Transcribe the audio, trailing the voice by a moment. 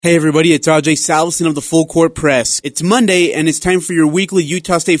Hey everybody, it's Ajay Salveson of the Full Court Press. It's Monday and it's time for your weekly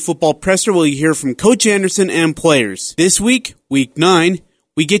Utah State football presser where you hear from Coach Andersen and players. This week, week 9,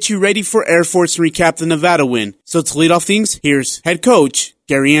 we get you ready for Air Force and recap the Nevada win. So to lead off things, here's head coach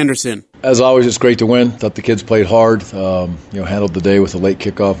Gary Andersen. As always, it's great to win. Thought the kids played hard, handled the day with a late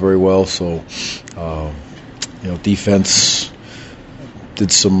kickoff very well. So, defense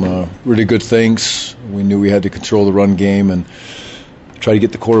did some really good things. We knew we had to control the run game and try to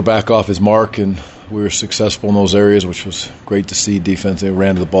get the quarterback off his mark, and we were successful in those areas, which was great to see. Defense, they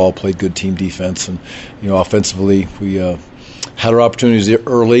ran to the ball, played good team defense, and offensively we had our opportunities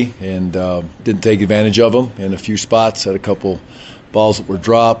early and didn't take advantage of them in a few spots. Had a couple balls that were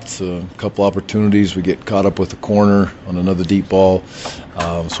dropped, a couple opportunities. We get caught up with the corner on another deep ball,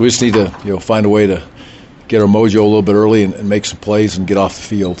 so we just need to find a way to get our mojo a little bit early and make some plays and get off the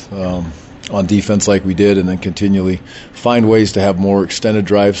field on defense like we did, and then continually find ways to have more extended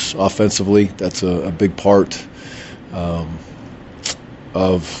drives offensively. That's a big part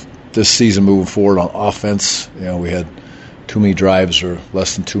of this season moving forward on offense. We had too many drives or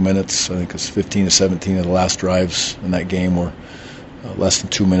less than 2 minutes. I think it's 15 to 17 of the last drives in that game were less than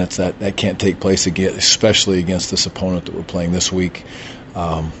 2 minutes. That can't take place again, especially against this opponent that we're playing this week.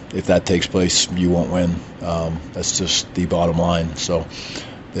 If that takes place, you won't win. That's just the bottom line. So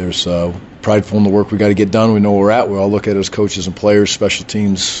there's prideful in the work we got to get done. We know where we're at. We all look at it as coaches and players. Special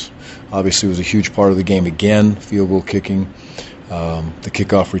teams obviously was a huge part of the game again. Field goal kicking, the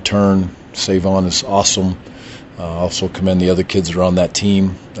kickoff return. Savon is awesome. Also commend the other kids that are on that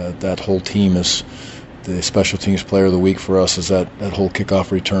team. That whole team is the special teams player of the week for us. Is that whole kickoff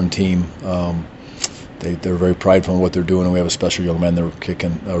return team. They're very prideful in what they're doing, and we have a special young man that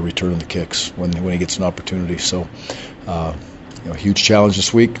are returning the kicks when he gets an opportunity. So. Huge challenge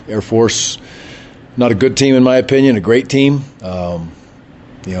this week. Air Force, not a good team in my opinion, a great team.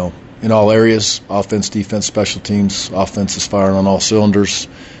 In all areas, offense, defense, special teams. Offense is firing on all cylinders.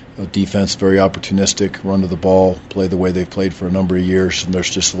 Defense, very opportunistic, run to the ball, play the way they've played for a number of years. And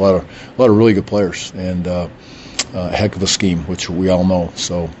there's just a lot of really good players and a heck of a scheme, which we all know.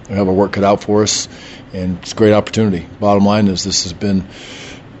 So we have our work cut out for us, and it's a great opportunity. Bottom line is this has been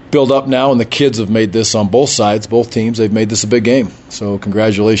build up now, and the kids have made this on both sides, both teams. They've made this a big game. So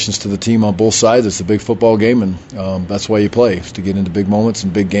congratulations to the team on both sides. It's a big football game, and that's why you play, is to get into big moments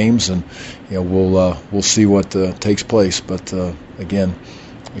and big games. And we'll see what takes place. But again,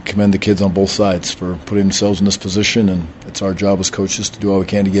 I commend the kids on both sides for putting themselves in this position, and it's our job as coaches to do all we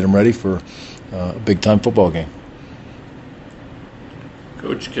can to get them ready for a big time football game.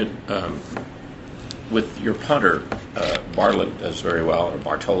 Coach, with your punter, Bartlett does very well, or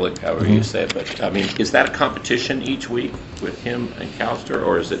Bartolek, however you say it. But, is that a competition each week with him and Calster,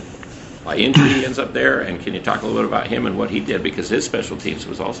 or is it by injury he ends up there? And can you talk a little bit about him and what he did? Because his special teams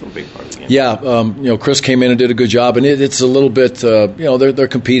was also a big part of the game. Yeah, Chris came in and did a good job. And it's a little bit, they're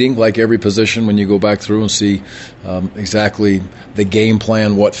competing like every position when you go back through and see exactly the game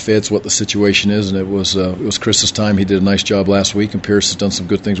plan, what fits, what the situation is. And it was Chris's time. He did a nice job last week, and Pierce has done some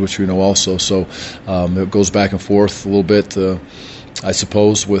good things, which we know also. So it goes back and forth a little bit. I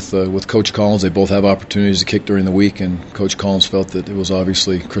suppose with Coach Collins, they both have opportunities to kick during the week, and Coach Collins felt that it was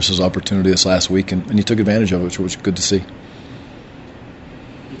obviously Chris's opportunity this last week, and he took advantage of it, which was good to see.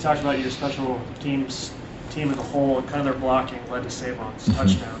 You talked about your special team as a whole, and kind of their blocking led to Savon's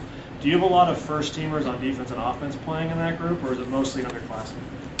touchdown. Do you have a lot of first-teamers on defense and offense playing in that group, or is it mostly underclassmen?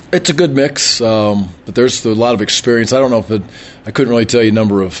 It's a good mix, but there's a lot of experience. I don't know I couldn't really tell you a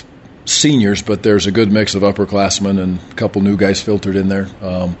number of seniors, but there's a good mix of upperclassmen and a couple new guys filtered in there.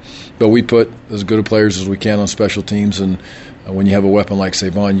 But we put as good of players as we can on special teams, and when you have a weapon like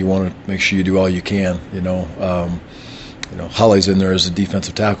Savon, you want to make sure you do all you can. Holly's in there as a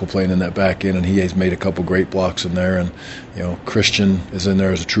defensive tackle playing in that back end, and he has made a couple great blocks in there. And Christian is in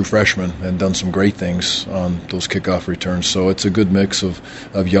there as a true freshman and done some great things on those kickoff returns. So it's a good mix of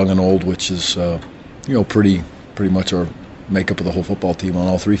young and old, which is pretty much our makeup of the whole football team on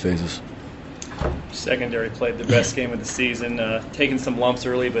all three phases. Secondary played the best game of the season, taking some lumps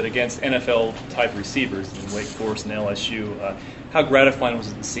early, but against NFL-type receivers in Wake Forest and LSU. How gratifying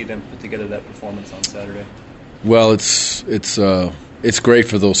was it to see them put together that performance on Saturday? Well, it's great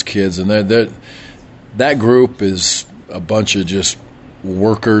for those kids, and that group is a bunch of just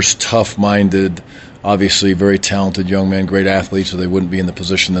workers, tough-minded, obviously very talented young men, great athletes, or they wouldn't be in the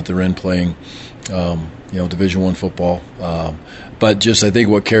position that they're in playing Division I football. But just I think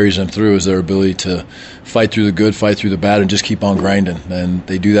what carries them through is their ability to fight through the good, fight through the bad, and just keep on grinding. And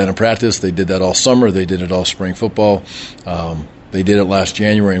they do that in practice. They did that all summer. They did it all spring football. They did it last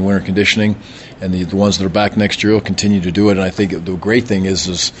January in winter conditioning. and the ones that are back next year will continue to do it. And I think the great thing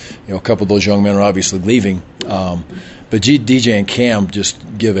is a couple of those young men are obviously leaving, but DJ and Cam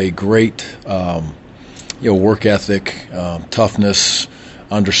just give a great work ethic, toughness,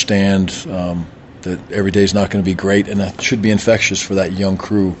 understand that every day is not going to be great, and that should be infectious for that young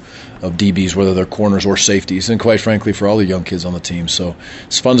crew of DBs, whether they're corners or safeties, and quite frankly for all the young kids on the team. So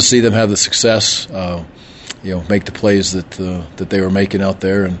it's fun to see them have the success, make the plays that they were making out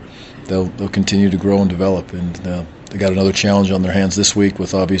there, and they'll continue to grow and develop. And they got another challenge on their hands this week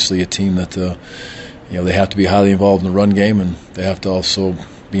with obviously a team that they have to be highly involved in the run game, and they have to also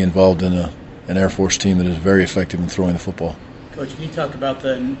be involved in an Air Force team that is very effective in throwing the football. Coach, can you talk about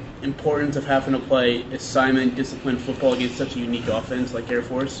the importance of having to play assignment, disciplined football against such a unique offense like Air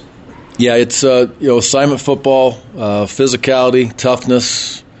Force? Yeah, it's assignment football, physicality,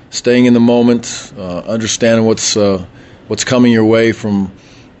 toughness, staying in the moment, understanding what's coming your way from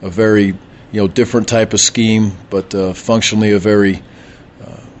a very different type of scheme, but functionally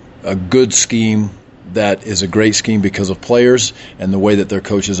a good scheme that is a great scheme because of players and the way that their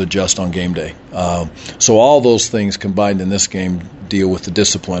coaches adjust on game day. So all those things combined in this game deal with the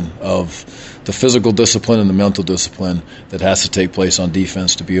discipline of the physical discipline and the mental discipline that has to take place on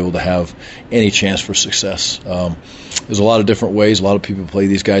defense to be able to have any chance for success. There's a lot of different ways. A lot of people play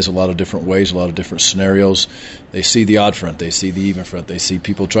these guys a lot of different ways, a lot of different scenarios. They see the odd front. They see the even front. They see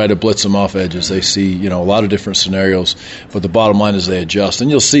people try to blitz them off edges. They see, a lot of different scenarios. But the bottom line is they adjust. And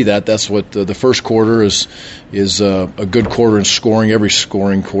you'll see that. That's what the first quarter is a good quarter in scoring. Every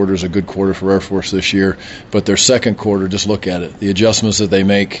scoring quarter is a good quarter for Air Force this year. But their second quarter, just look at it. The adjustments that they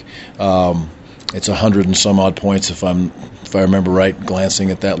make, it's 100 and some odd points if I remember right,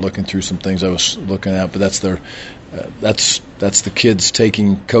 glancing at that, looking through some things I was looking at. But that's the kids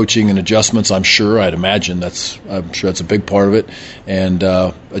taking coaching and adjustments. I'm sure that's a big part of it, and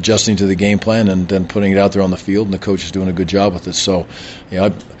adjusting to the game plan and then putting it out there on the field. And the coach is doing a good job with it. So,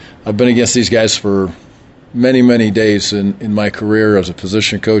 I've been against these guys for many, many days in my career as a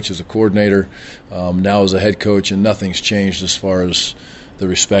position coach, as a coordinator, now as a head coach, and nothing's changed as far as the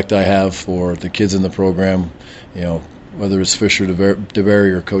respect I have for the kids in the program. Whether it's Fisher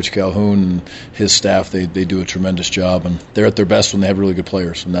DeVary or Coach Calhoun and his staff, they do a tremendous job, and they're at their best when they have really good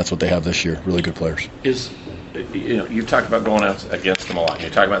players, and that's what they have this year, really good players. You talked about going out against them a lot. You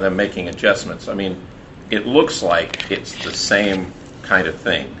talk about them making adjustments. I mean, it looks like it's the same kind of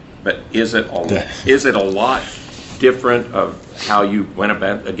thing, but is it a lot different of how you went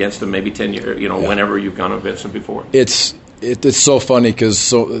against them maybe 10 years, whenever you've gone against them before? It's so funny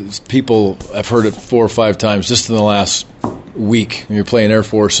because people, I've heard it 4 or 5 times just in the last week when you're playing Air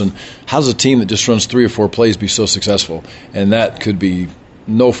Force, and how's a team that just runs 3 or 4 plays be so successful? And that could be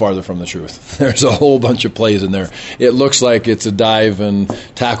no farther from the truth. There's a whole bunch of plays in there. It looks like it's a dive and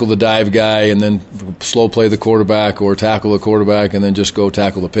tackle the dive guy and then slow play the quarterback, or tackle the quarterback and then just go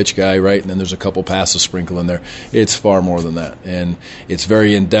tackle the pitch guy, right? And then there's a couple passes sprinkled in there. It's far more than that. And it's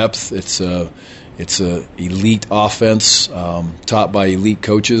very in-depth. It's a elite offense taught by elite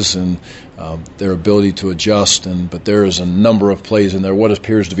coaches, and their ability to adjust. But there is a number of plays in there. What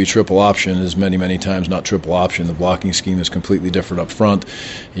appears to be triple option is many, many times not triple option. The blocking scheme is completely different up front.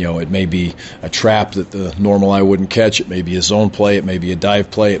 It may be a trap that the normal eye wouldn't catch. It may be a zone play. It may be a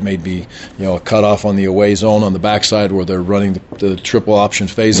dive play. It may be a cutoff on the away zone on the backside where they're running the triple option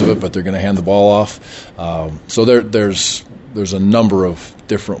phase of it, but they're going to hand the ball off. So there's a number of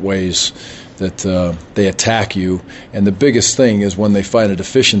different ways that they attack you, and the biggest thing is when they find a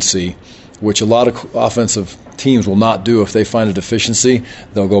deficiency, which a lot of offensive teams will not do. If they find a deficiency,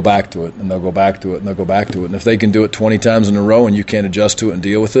 they'll go back to it, and they'll go back to it, and they'll go back to it. And if they can do it 20 times in a row and you can't adjust to it and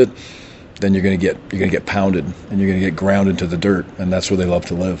deal with it, then you're going to get pounded, and you're going to get ground into the dirt, and that's where they love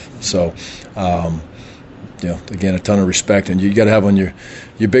to live. So, again, a ton of respect, and you got to have on your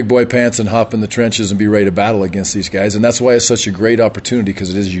big boy pants and hop in the trenches and be ready to battle against these guys. And that's why it's such a great opportunity,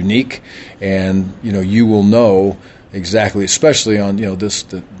 because it is unique, and you will know exactly, especially on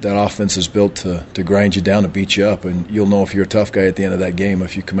that offense is built to grind you down, to beat you up, and you'll know if you're a tough guy at the end of that game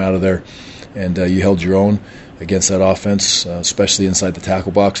if you come out of there and you held your own against that offense, especially inside the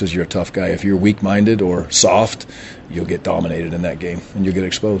tackle boxes. You're a tough guy. If you're weak-minded or soft, you'll get dominated in that game, and you'll get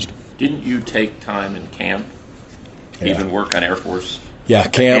exposed. Didn't you take time in camp, even work on Air Force? Yeah,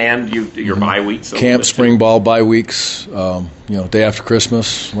 camp. And your bye weeks? Camp, spring ball, bye weeks, day after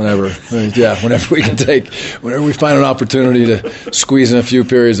Christmas, whenever. Whenever we can whenever we find an opportunity to squeeze in a few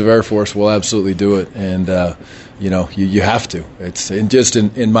periods of Air Force, we'll absolutely do it. And, you have to. It's just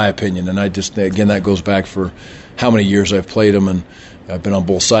in my opinion. And again, that goes back for how many years I've played them, and I've been on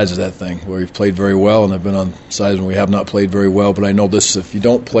both sides of that thing, where we've played very well, and I've been on sides when we have not played very well. But I know this: if you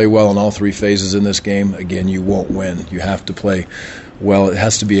don't play well in all three phases in this game, again, you won't win. You have to play well. It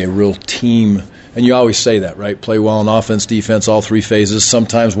has to be a real team. And you always say that, right? Play well in offense, defense, all three phases.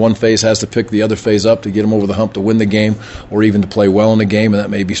 Sometimes one phase has to pick the other phase up to get them over the hump to win the game, or even to play well in the game, and that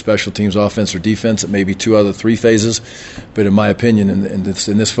may be special teams, offense, or defense. It may be two out of the three phases. But in my opinion, in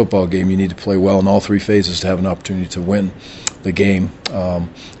this football game, you need to play well in all three phases to have an opportunity to win the game. And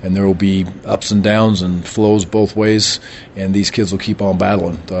there will be ups and downs and flows both ways, and these kids will keep on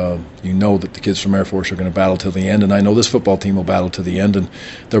battling. You know that the kids from Air Force are going to battle till the end, and I know this football team will battle to the end, and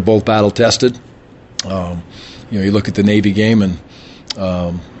they're both battle-tested. You look at the Navy game,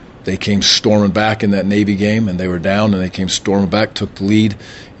 and they came storming back in that Navy game, and they were down, and they came storming back, took the lead,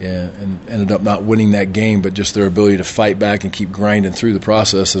 and ended up not winning that game, but just their ability to fight back and keep grinding through the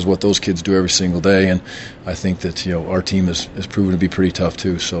process is what those kids do every single day. And I think that our team is proven to be pretty tough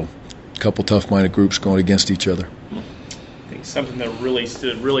too. So a couple tough-minded groups going against each other. I think something that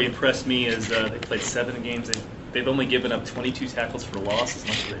really impressed me is they played 7 games. They've only given up 22 tackles for loss as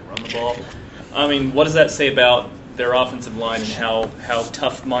much as they run the ball. I mean, what does that say about their offensive line and how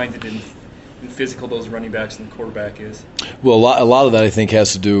tough-minded and physical those running backs and the quarterback is? Well, a lot of that I think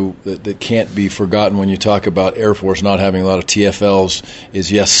has to do that can't be forgotten when you talk about Air Force not having a lot of TFLs.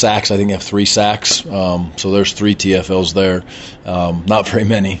 Is yes, sacks. I think they have 3 sacks, so there's 3 TFLs there. Not very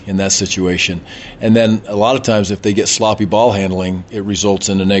many in that situation. And then a lot of times if they get sloppy ball handling, it results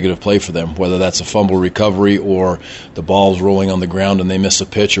in a negative play for them, whether that's a fumble recovery or the ball's rolling on the ground and they miss a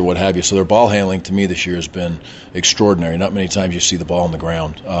pitch or what have you. So their ball handling to me this year has been extraordinary. Not many times you see the ball on the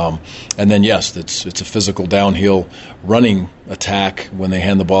ground. And then yes, it's a physical downhill running attack when they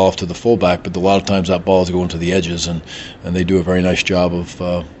hand the ball off to the fullback, but a lot of times that ball is going to the edges, and they do a very nice job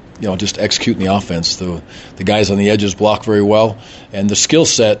of just executing the offense. The guys on the edges block very well, and the skill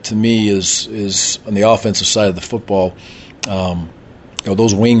set to me is on the offensive side of the football.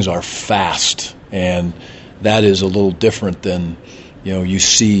 Those wings are fast, and that is a little different than you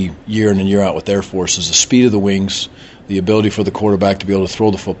see year in and year out with Air Force. Is the speed of the wings, the ability for the quarterback to be able to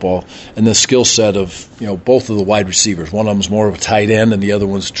throw the football, and the skill set of both of the wide receivers. One of them is more of a tight end, and the other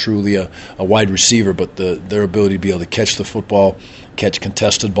one's truly a wide receiver. But their ability to be able to catch the football, catch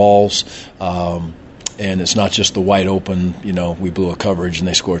contested balls, and it's not just the wide open. We blew a coverage and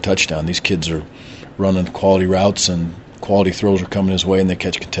they score a touchdown. These kids are running quality routes, and quality throws are coming his way, and they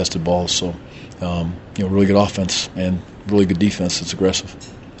catch contested balls. So, really good offense and really good defense that's aggressive.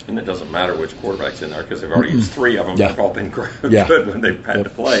 And it doesn't matter which quarterback's in there because they've already used 3 of them. Yeah. They've all been good Yeah. when they've had to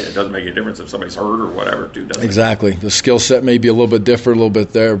play. It doesn't make a difference if somebody's hurt or whatever, too, does it? Exactly. The skill set may be a little bit different, a little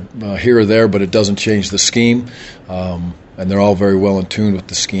bit there, here or there, but it doesn't change the scheme. And they're all very well in tune with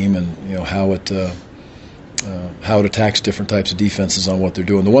the scheme and how it attacks different types of defenses on what they're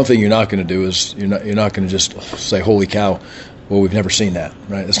doing. The one thing you're not going to do is you're not going to just say, "Holy cow, well, we've never seen that."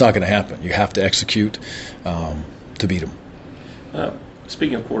 Right? It's not going to happen. You have to execute to beat them.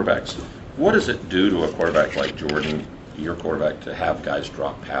 Speaking of quarterbacks, what does it do to a quarterback like Jordan, your quarterback, to have guys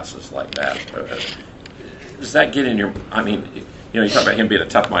drop passes like that? Does that get in your? I mean, you talk about him being a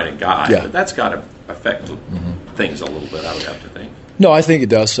tough-minded guy, but that's got to affect things a little bit, I would have to think. No, I think it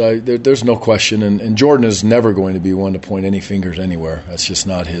does. There's no question, and Jordan is never going to be one to point any fingers anywhere. That's just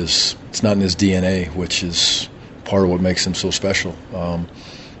not his. It's not in his DNA, which is part of what makes him so special.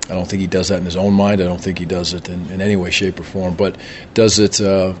 I don't think he does that in his own mind. I don't think he does it in any way, shape, or form. But does it?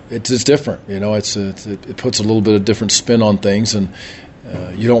 It's different. It puts a little bit of different spin on things, and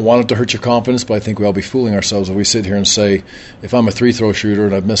you don't want it to hurt your confidence. But I think we'll be fooling ourselves if we sit here and say, if I'm a 3-throw shooter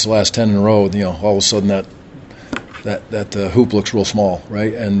and I've missed the last 10 in a row, all of a sudden that hoop looks real small,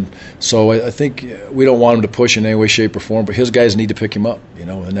 right? And so I think we don't want him to push in any way, shape, or form. But his guys need to pick him up,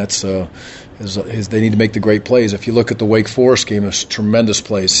 and that's they need to make the great plays. If you look at the Wake Forest game, it's tremendous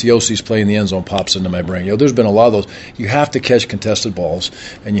plays. Siosi's play in the end zone pops into my brain. There's been a lot of those. You have to catch contested balls,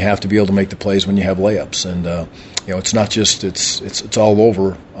 and you have to be able to make the plays when you have layups. And it's not just it's all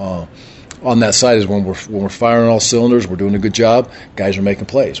over. On that side is when we're firing all cylinders, we're doing a good job. Guys are making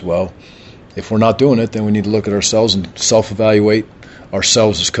plays. Well, if we're not doing it, then we need to look at ourselves and self-evaluate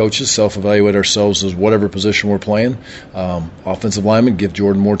ourselves as coaches, self-evaluate ourselves as whatever position we're playing. Offensive lineman, give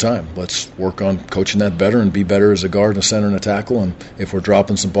Jordan more time. Let's work on coaching that better and be better as a guard, a center, and a tackle. And if we're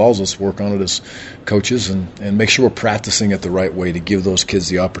dropping some balls, let's work on it as coaches and make sure we're practicing it the right way to give those kids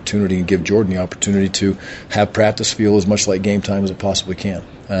the opportunity and give Jordan the opportunity to have practice feel as much like game time as it possibly can.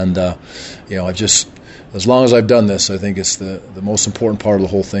 And, as long as I've done this, I think it's the most important part of the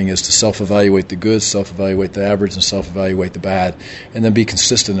whole thing is to self-evaluate the good, self-evaluate the average, and self-evaluate the bad, and then be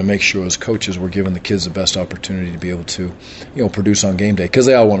consistent and make sure as coaches we're giving the kids the best opportunity to be able to, produce on game day, because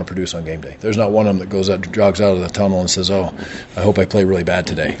they all want to produce on game day. There's not one of them that jogs out of the tunnel and says, "Oh, I hope I play really bad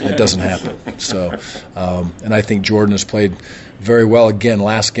today." It doesn't happen. So, and I think Jordan has played very well again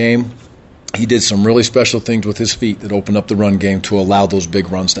last game. He did some really special things with his feet that opened up the run game to allow those big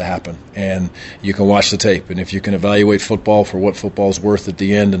runs to happen. And you can watch the tape. And if you can evaluate football for what football's worth at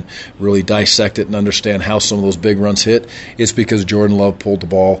the end and really dissect it and understand how some of those big runs hit, it's because Jordan Love pulled the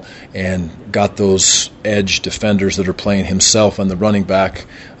ball and got those edge defenders that are playing himself and the running back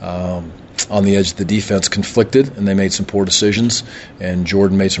on the edge of the defense conflicted, and they made some poor decisions. And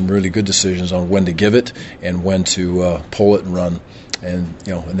Jordan made some really good decisions on when to give it and when to pull it and run. And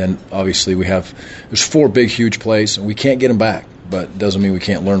and then obviously there's 4 big, huge plays, and we can't get them back. But it doesn't mean we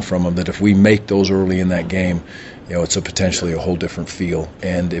can't learn from them. That if we make those early in that game, it's potentially a whole different feel.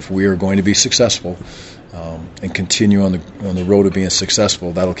 And if we are going to be successful and continue on the road to being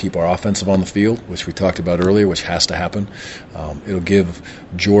successful, that'll keep our offensive on the field, which we talked about earlier, which has to happen. It'll give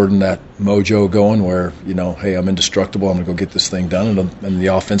Jordan that mojo going where, hey, I'm indestructible, I'm going to go get this thing done, and the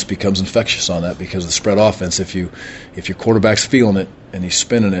offense becomes infectious on that, because the spread offense, if your quarterback's feeling it and he's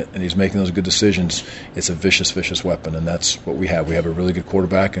spinning it and he's making those good decisions, it's a vicious, vicious weapon, and that's what we have. We have a really good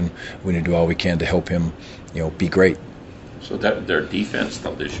quarterback, and we need to do all we can to help him, be great. So their defense,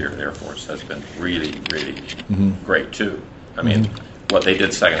 though, this year at Air Force has been really, really great, too. I mean, what they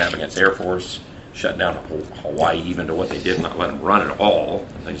did second half against Air Force, shut down Hawaii even to what they did, not let them run at all,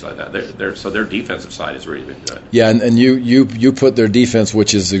 and things like that. So their defensive side has really been good. Yeah, and you put their defense,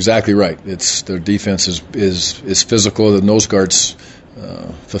 which is exactly right. Their defense is physical. The nose guards,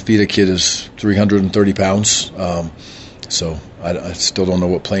 Fafita kid is 330 pounds. So I still don't know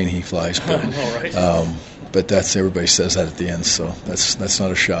what plane he flies, but but that's, everybody says that at the end. So that's not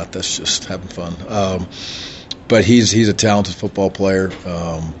a shot. That's just having fun. But he's a talented football player.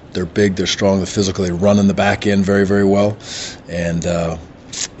 They're big, they're strong, they're physical. They run in the back end very, very well. And the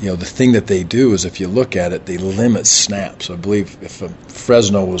thing that they do is, if you look at it, they limit snaps. I believe if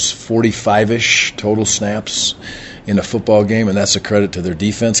Fresno was 45-ish total snaps in a football game, and that's a credit to their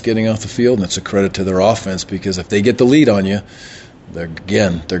defense getting off the field, and it's a credit to their offense, because if they get the lead on you, they're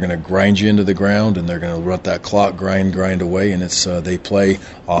going to grind you into the ground, and they're going to run that clock, grind away, and it's they play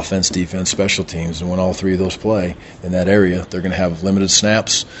offense, defense, special teams, and when all 3 of those play in that area, they're going to have limited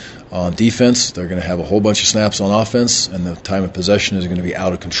snaps on defense, they're going to have a whole bunch of snaps on offense, and the time of possession is going to be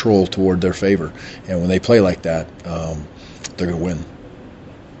out of control toward their favor. And when they play like that, they're going to win.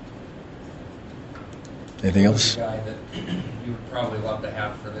 Anything else? A guy that you would probably love to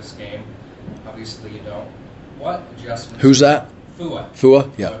have for this game. Obviously, you don't. What adjustments? Who's that?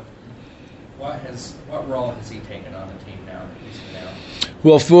 Fua, yeah. What role has he taken on the team now that he's been out?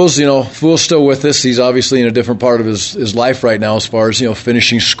 Well, Fua's still with us. He's obviously in a different part of his life right now, as far as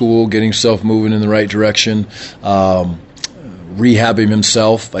finishing school, getting himself moving in the right direction, rehabbing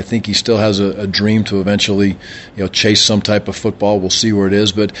himself. I think he still has a dream to eventually chase some type of football. We'll see where it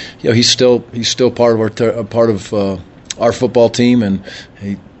is, but he's still part of our football team, and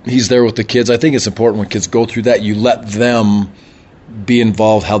he's there with the kids. I think it's important when kids go through that, you let them be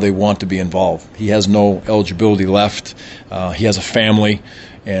involved how they want to be involved. He has no eligibility left. He has a family,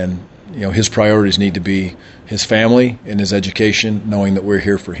 and his priorities need to be his family and his education, knowing that we're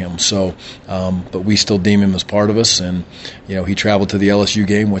here for him. So, but we still deem him as part of us, and he traveled to the LSU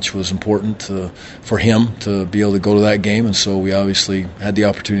game, which was important for him to be able to go to that game, and so we obviously had the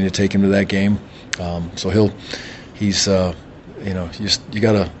opportunity to take him to that game. So he's you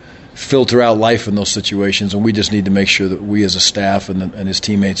got to filter out life in those situations, and we just need to make sure that we as a staff and his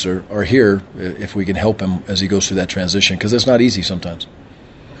teammates are here if we can help him as he goes through that transition, because it's not easy sometimes.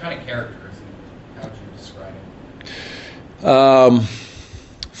 What kind of character is he? How would you describe him?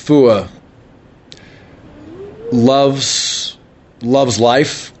 Fua loves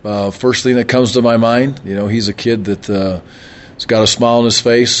life. First thing that comes to my mind, he's a kid that has got a smile on his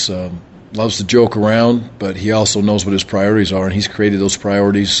face, loves to joke around, but he also knows what his priorities are, and he's created those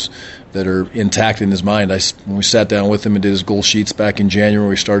priorities that are intact in his mind. When we sat down with him and did his goal sheets back in January,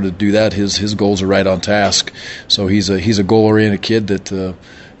 we started to do that. His goals are right on task. So he's a goal-oriented kid that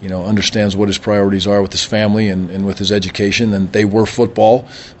understands what his priorities are with his family and with his education, and they were football,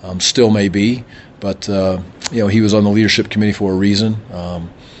 still may be, but he was on the leadership committee for a reason,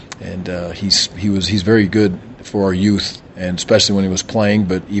 and he's very good for our youth and especially when he was playing,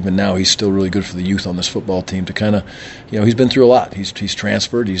 but even now he's still really good for the youth on this football team to kind of, he's been through a lot. He's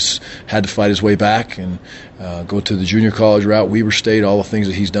transferred. He's had to fight his way back and go to the junior college route, Weber State, all the things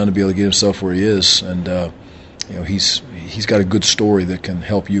that he's done to be able to get himself where he is. And, he's got a good story that can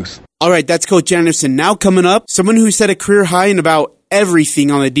help youth. All right, that's Coach Andersen. Now coming up, someone who set a career high in about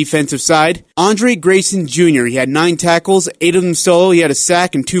everything on the defensive side, Andre Grayson Jr. He had 9 tackles, 8 of them solo. He had a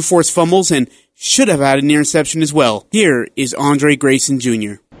sack and 2 forced fumbles and should have had an interception as well. Here is Andre Grayson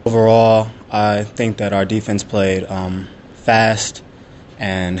Jr. Overall, I think that our defense played fast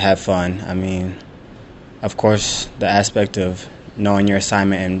and had fun. I mean, of course, the aspect of knowing your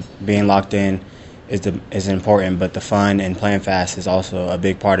assignment and being locked in is important, but the fun and playing fast is also a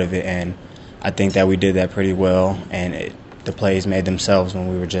big part of it, and I think that we did that pretty well, and the plays made themselves when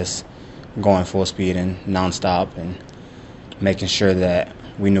we were just going full speed and nonstop and making sure that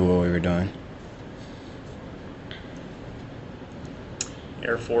we knew what we were doing.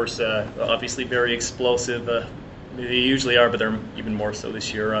 Air Force, obviously very explosive. They usually are, but they're even more so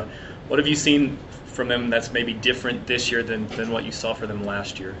this year. What have you seen from them that's maybe different this year than what you saw for them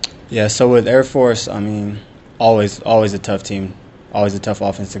last year? Yeah, so with Air Force, I mean, always a tough team, always a tough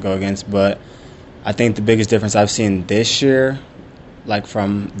offense to go against. But I think the biggest difference I've seen this year, like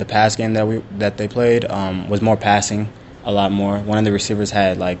from the past game that they played, was more passing, a lot more. One of the receivers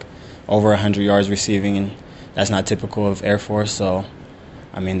had like over 100 yards receiving, and that's not typical of Air Force. So,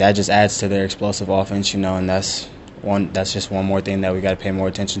 I mean, that just adds to their explosive offense, and that's just one more thing that we got to pay more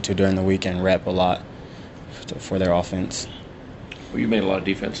attention to during the week and rep a lot for their offense. Well, you made a lot of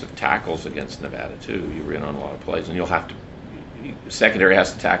defensive tackles against Nevada, too. You were in on a lot of plays, and you'll have to – secondary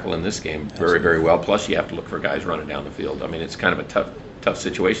has to tackle in this game very, very well, plus you have to look for guys running down the field. I mean, it's kind of a tough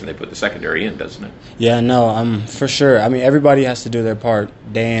situation they put the secondary in, doesn't it? Yeah, no, for sure. I mean, everybody has to do their part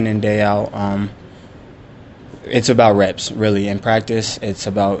day in and day out. It's about reps, really. In practice, it's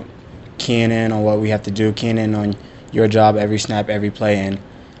about keying in on what we have to do, keying in on your job every snap, every play, and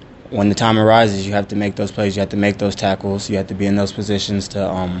when the time arises, you have to make those plays, you have to make those tackles, you have to be in those positions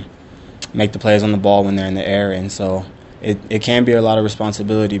to make the plays on the ball when they're in the air, and so it can be a lot of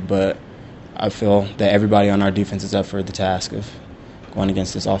responsibility, but I feel that everybody on our defense is up for the task of going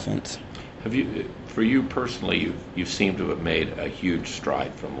against this offense. For you personally, you seem to have made a huge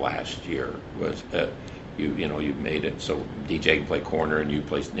stride from last year. You made it so DJ can play corner and you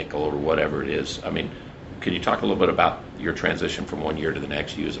play nickel or whatever it is. I mean, can you talk a little bit about your transition from one year to the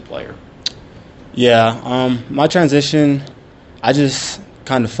next, you as a player? Yeah, my transition, I just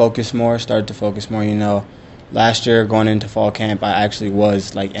kind of started to focus more. Last year going into fall camp, I actually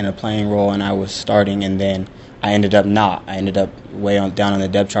was like in a playing role and I was starting, and then I ended up not. I ended up down on the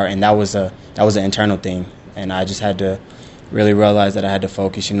depth chart, and that was an internal thing, and I just had to really realize that I had to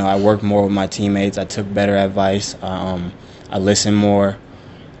focus. I worked more with my teammates. I took better advice. I listened more.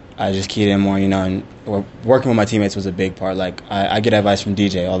 I just keyed in more, and working with my teammates was a big part. Like, I get advice from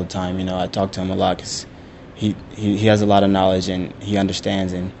DJ all the time. I talk to him a lot because he has a lot of knowledge and he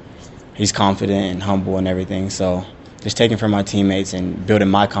understands, and he's confident and humble and everything. So just taking from my teammates and building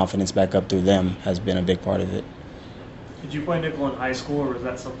my confidence back up through them has been a big part of it. Did you play nickel in high school, or was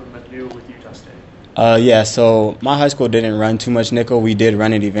that something that new with Utah State? Yeah, so my high school didn't run too much nickel. We did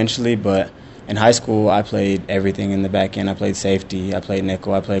run it eventually, but in high school I played everything in the back end. I played safety, I played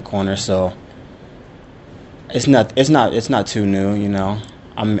nickel, I played corner, so it's not too new,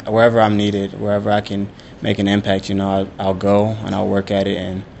 I'm wherever I'm needed, wherever I can make an impact, I'll go and I'll work at it,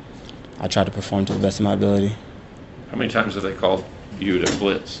 and I'll try to perform to the best of my ability. How many times have they called you to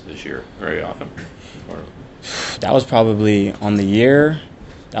blitz this year? Very often? Or? That was probably on the year.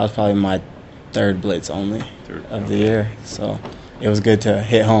 That was probably my third blitz only of the year. So it was good to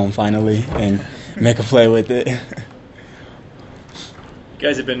hit home finally and make a play with it. You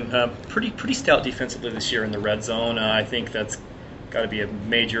guys have been pretty stout defensively this year in the red zone. I think that's got to be a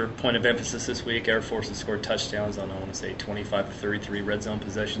major point of emphasis this week. Air Force has scored touchdowns on, 25 to 33 red zone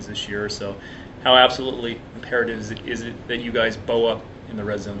possessions this year. So how absolutely imperative is it that you guys bow up in the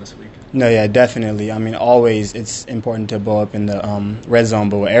red zone this week? No, yeah, definitely. I mean, always it's important to bow up in the red zone,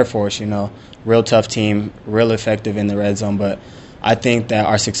 but with Air Force, real tough team, real effective in the red zone. But I think that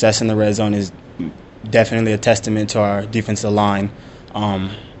our success in the red zone is definitely a testament to our defensive line.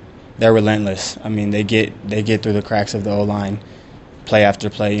 They're relentless. I mean, they get through the cracks of the O-line play after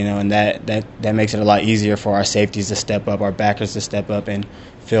play, and that makes it a lot easier for our safeties to step up, our backers to step up and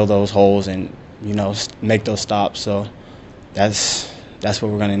fill those holes and, make those stops. So that's what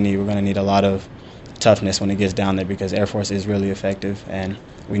we're going to need. We're going to need a lot of toughness when it gets down there because Air Force is really effective, and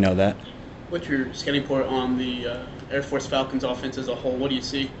we know that. What's your scouting report on the Air Force Falcons offense as a whole? What do you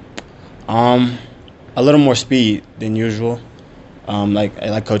see? a little more speed than usual.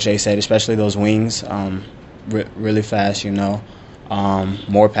 Like Coach A said, especially those wings, really fast,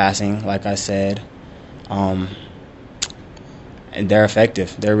 more passing, like I said. And they're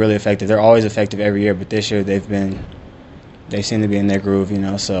effective. They're really effective. They're always effective every year, but this year they seem to be in their groove,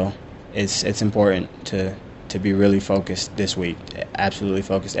 so it's important to be really focused this week. Absolutely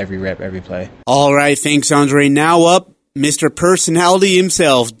focused every rep, every play. All right, thanks, Andre. Now up, Mr. Personality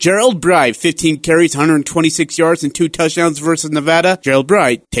himself, Gerold Bright, 15 carries, 126 yards, and 2 touchdowns versus Nevada. Gerold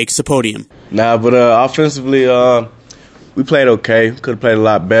Bright takes the podium. But offensively, we played okay. Could have played a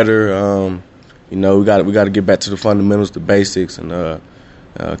lot better. We got to get back to the fundamentals, the basics, and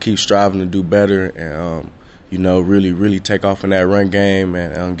keep striving to do better. And really take off in that run game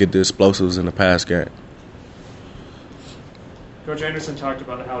and get the explosives in the pass game. Coach Andersen talked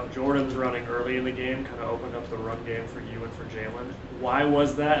about how Jordan's running early in the game kind of opened up the run game for you and for Jalen. Why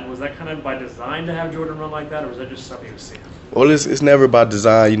was that? And was that kind of by design to have Jordan run like that, or was that just something you see? Well, it's never by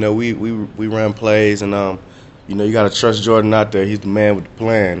design. We run plays, and you got to trust Jordan out there. He's the man with the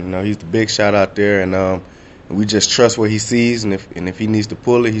plan. He's the big shot out there, and we just trust what he sees. And if he needs to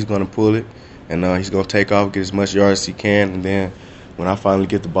pull it, he's going to pull it, and he's going to take off, get as much yards as he can, and then when I finally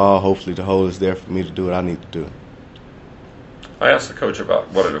get the ball, hopefully the hole is there for me to do what I need to do. I asked the coach about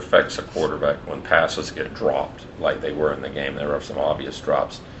what it affects a quarterback when passes get dropped, like they were in the game. There were some obvious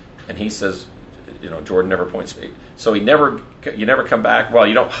drops, and he says, Jordan never points. So you never come back. Well,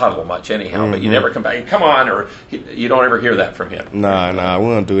 you don't huddle much anyhow, but you never come back. Come on, or you don't ever hear that from him. Nah, we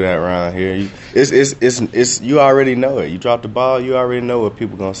don't do that around here. It's you already know it. You drop the ball, you already know what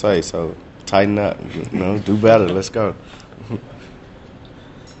people gonna say. So tighten up, do better. Let's go.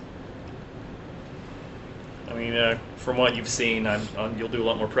 From what you've seen, you'll do a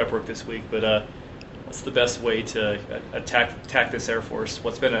lot more prep work this week, but what's the best way to attack this Air Force?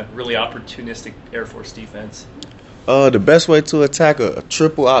 What's been a really opportunistic Air Force defense? The best way to attack a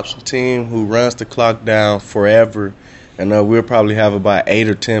triple option team who runs the clock down forever, and we'll probably have about 8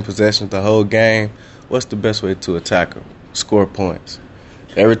 or 10 possessions the whole game. What's the best way to attack them? Score points.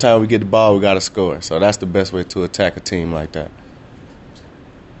 Every time we get the ball, we got to score. So that's the best way to attack a team like that.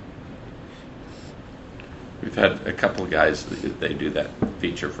 We've had a couple of guys, they do that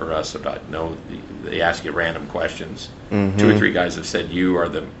feature for us about, they ask you random questions. Mm-hmm. 2 or 3 guys have said you are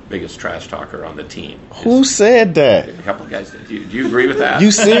the biggest trash talker on the team. Who said that? A couple of guys. Do you agree with that? You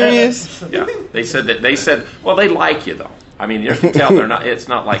serious? Yeah. They said, well, they like you, though. I mean, you can tell it's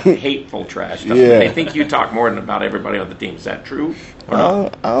not like hateful trash stuff. Yeah. They think you talk more than about everybody on the team. Is that true or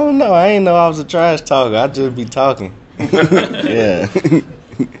not? I don't know. I ain't know I was a trash talker. I just be talking. Yeah.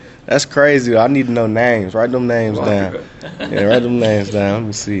 That's crazy. I need to know names. Write them names down. Yeah, write them names down. Let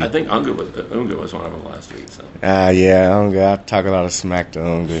me see. I think Unga was one of them last week. So. Yeah, Unga. I talk a lot of smack to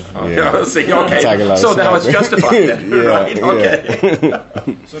Unga. Okay, yeah. So now it's justified then, yeah, right? Okay.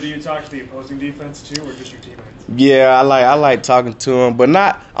 Yeah. So do you talk to the opposing defense too, or just your teammates? Yeah, I like talking to them, but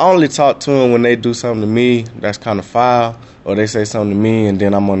I only talk to them when they do something to me that's kind of foul, or they say something to me, and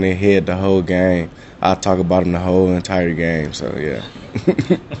then I'm on their head the whole game. I talk about them the whole entire game. So yeah.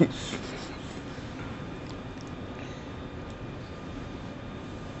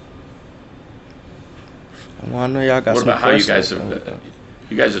 Well, I know y'all got what some about how you questions.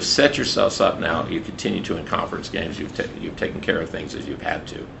 you guys have set yourselves up now? You continue to in conference games. You've taken care of things as you've had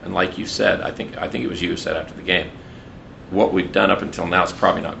to, and like you said, I think it was you who said after the game, what we've done up until now is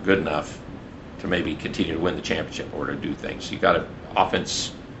probably not good enough to maybe continue to win the championship or to do things.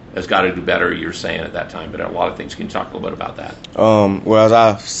 Offense has got to do better. You're saying at that time, but a lot of things. Can you talk a little bit about that? Well, as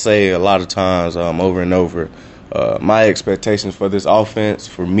I say a lot of times, over and over, my expectations for this offense,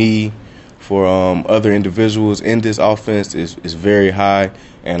 for me, for other individuals in this offense is very high,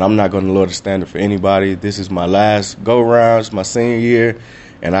 and I'm not going to lower the standard for anybody. This is my last go-round. It's my senior year,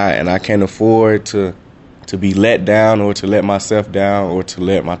 and I can't afford to be let down or to let myself down or to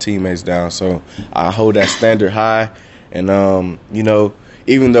let my teammates down. So I hold that standard high, and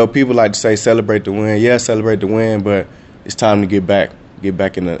even though people like to say celebrate the win, yeah, celebrate the win, but it's time to get back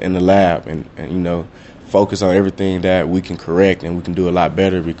in the lab and focus on everything that we can correct and we can do a lot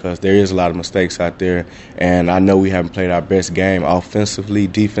better, because there is a lot of mistakes out there, and I know we haven't played our best game offensively,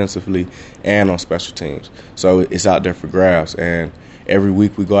 defensively, and on special teams. So it's out there for grabs, and every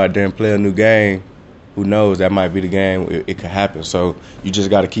week we go out there and play a new game. Who knows? That might be the game. It could happen. So you just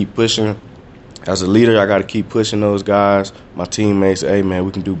got to keep pushing. As a leader, I got to keep pushing those guys, my teammates. Hey, man,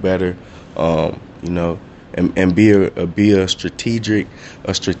 we can do better. And be a strategic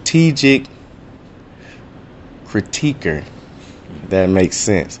critiquer. That makes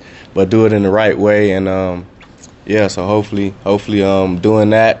sense. But do it in the right way, and so hopefully doing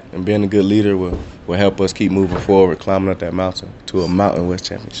that and being a good leader will will help us keep moving forward, climbing up that mountain to a Mountain West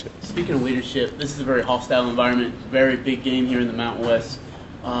championship. Speaking of leadership, this is a very hostile environment, very big game here in the Mountain West.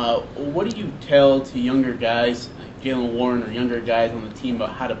 What do you tell to younger guys, like Jalen Warren, or younger guys on the team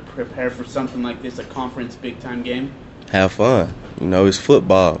about how to prepare for something like this, a conference big-time game? Have fun. It's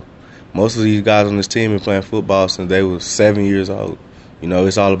football. Most of these guys on this team have been playing football since they were 7 years old.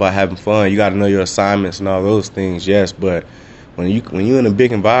 It's all about having fun. You got to know your assignments and all those things, yes, but when you're in a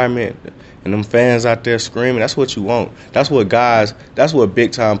big environment and them fans out there screaming, that's what you want. That's what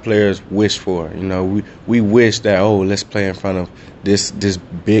big-time players wish for. We wish that, let's play in front of this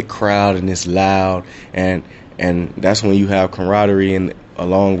big crowd and it's loud, and that's when you have camaraderie and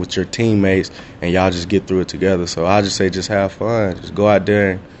along with your teammates, and y'all just get through it together. So I just say just have fun. Just go out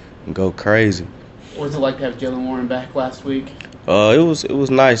there and go crazy. What was it like to have Jalen Warren back last week? It was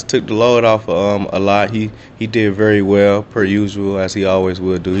nice. Took the load off a lot. He did very well, per usual, as he always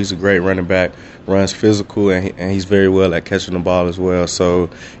will do. He's a great running back, runs physical, and he's very well at catching the ball as well. So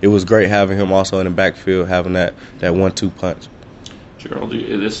it was great having him also in the backfield, having that 1-2 punch. Gerold,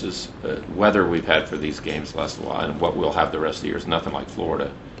 this is weather we've had for these games last while, and what we'll have the rest of the year is nothing like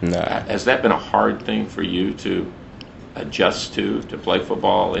Florida. Nah. Has that been a hard thing for you to adjust to play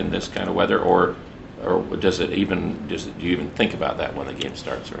football in this kind of weather, or do you even think about that when the game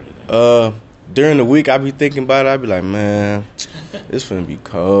starts or anything? During the week, I be thinking about it. I be like, man, it's finna be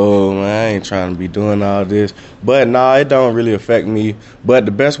cold, man. I ain't trying to be doing all this. But no, it don't really affect me. But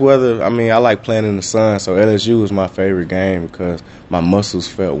the best weather, I like playing in the sun. So LSU was my favorite game because my muscles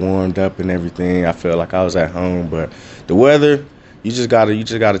felt warmed up and everything. I felt like I was at home. But the weather, you just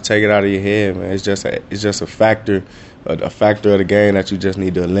gotta take it out of your head, man. It's just a factor of the game that you just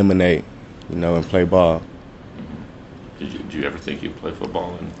need to eliminate, and play ball. Did you ever think you'd play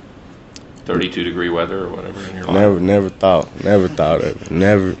football in 32-degree weather or whatever in your life? Never thought of it.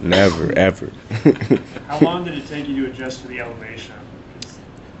 Never, ever. How long did it take you to adjust to the elevation?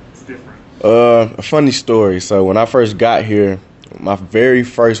 It's different. A funny story. So when I first got here, my very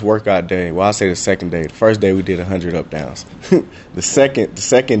first workout day, well, I'll say the second day. The first day we did 100 up downs. The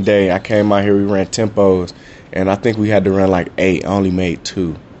second day I came out here, we ran tempos, and I think we had to run like 8. I only made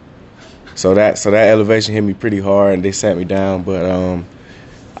 2. So that elevation hit me pretty hard, and they sat me down. But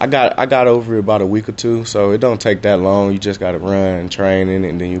I got over it about a week or 2, so it don't take that long. You just got to run and train in it,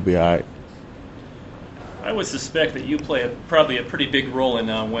 and then you'll be all right. I would suspect that you play probably a pretty big role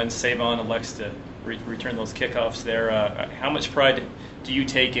in when Savon elects to return those kickoffs there. How much pride do you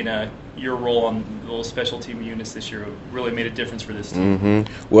take in your role on those special team units this year? It really made a difference for this team.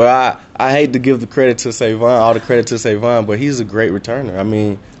 Mm-hmm. Well, I hate to give the credit to Savon, all the credit to Savon, but he's a great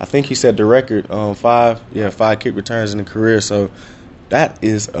returner. I think he set the record 5 kick returns in the career, so that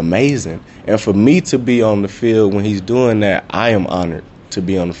is amazing. And for me to be on the field when he's doing that, I am honored to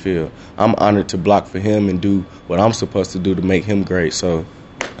be on the field. I'm honored to block for him and do what I'm supposed to do to make him great. So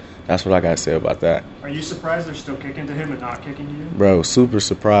that's what I got to say about that. Are you surprised they're still kicking to him and not kicking to you? Bro, super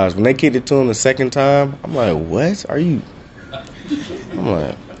surprised. When they kicked it to him the second time, I'm like, what? Are you? I'm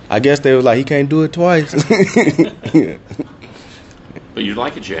like, I guess they was like, he can't do it twice. But you'd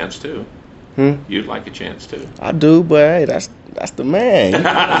like a chance, too. You'd like a chance, too. I do, but hey, that's the man.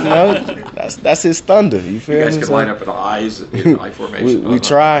 That's his thunder. You feel me? You guys can line up in eyes in eye formation. We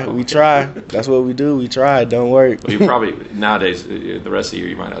try. That's what we do. We try. It don't work. Well, you probably nowadays the rest of the year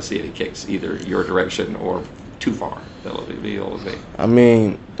you might not see any kicks either your direction or too far. That'll be all of it.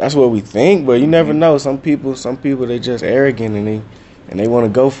 That's what we think, but you never know. Some people they just arrogant and they want to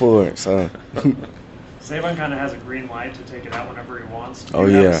go for it. So. Savon kind of has a green light to take it out whenever he wants. Do you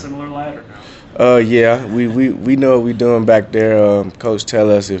have yeah. a similar light or no? Yeah. We know what we're doing back there. Coach tell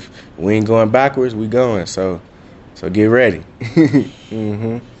us if we ain't going backwards, we going. So get ready.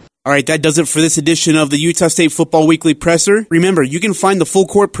 Mm-hmm. All right, that does it for this edition of the Utah State Football Weekly Presser. Remember, you can find the full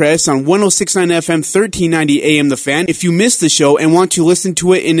court press on 106.9 FM, 1390 AM The Fan. If you missed the show and want to listen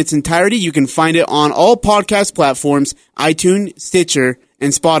to it in its entirety, you can find it on all podcast platforms, iTunes, Stitcher,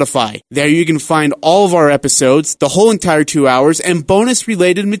 and Spotify. There you can find all of our episodes, the whole entire 2 hours, and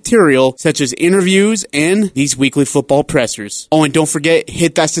bonus-related material such as interviews and these weekly football pressers. Oh, and don't forget,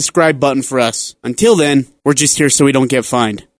 hit that subscribe button for us. Until then, we're just here so we don't get fined.